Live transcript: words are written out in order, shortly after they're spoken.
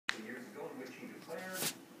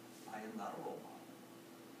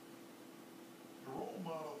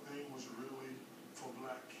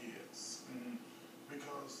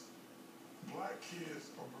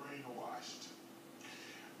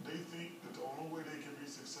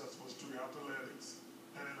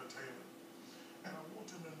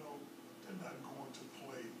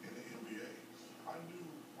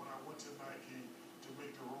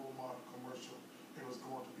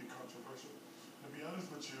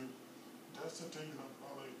honest with you, that's the thing that I'm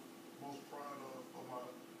probably most proud of my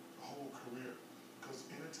whole career. Because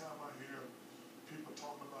anytime I hear people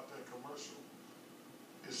talking about that commercial,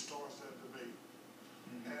 it starts that debate.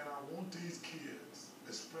 And I want these kids,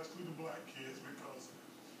 especially the black kids, because,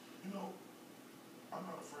 you know, I'm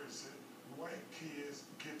not afraid to say it, white kids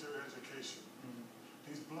get their education.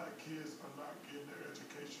 These black kids are not getting their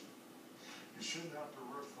education. You shouldn't have to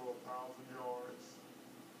rush for 1,000 yards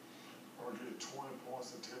or get 20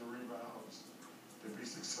 points and 10 rebounds to be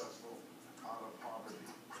successful out of poverty.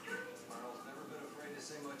 Arnold's never been afraid to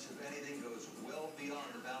say much of anything goes well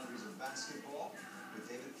beyond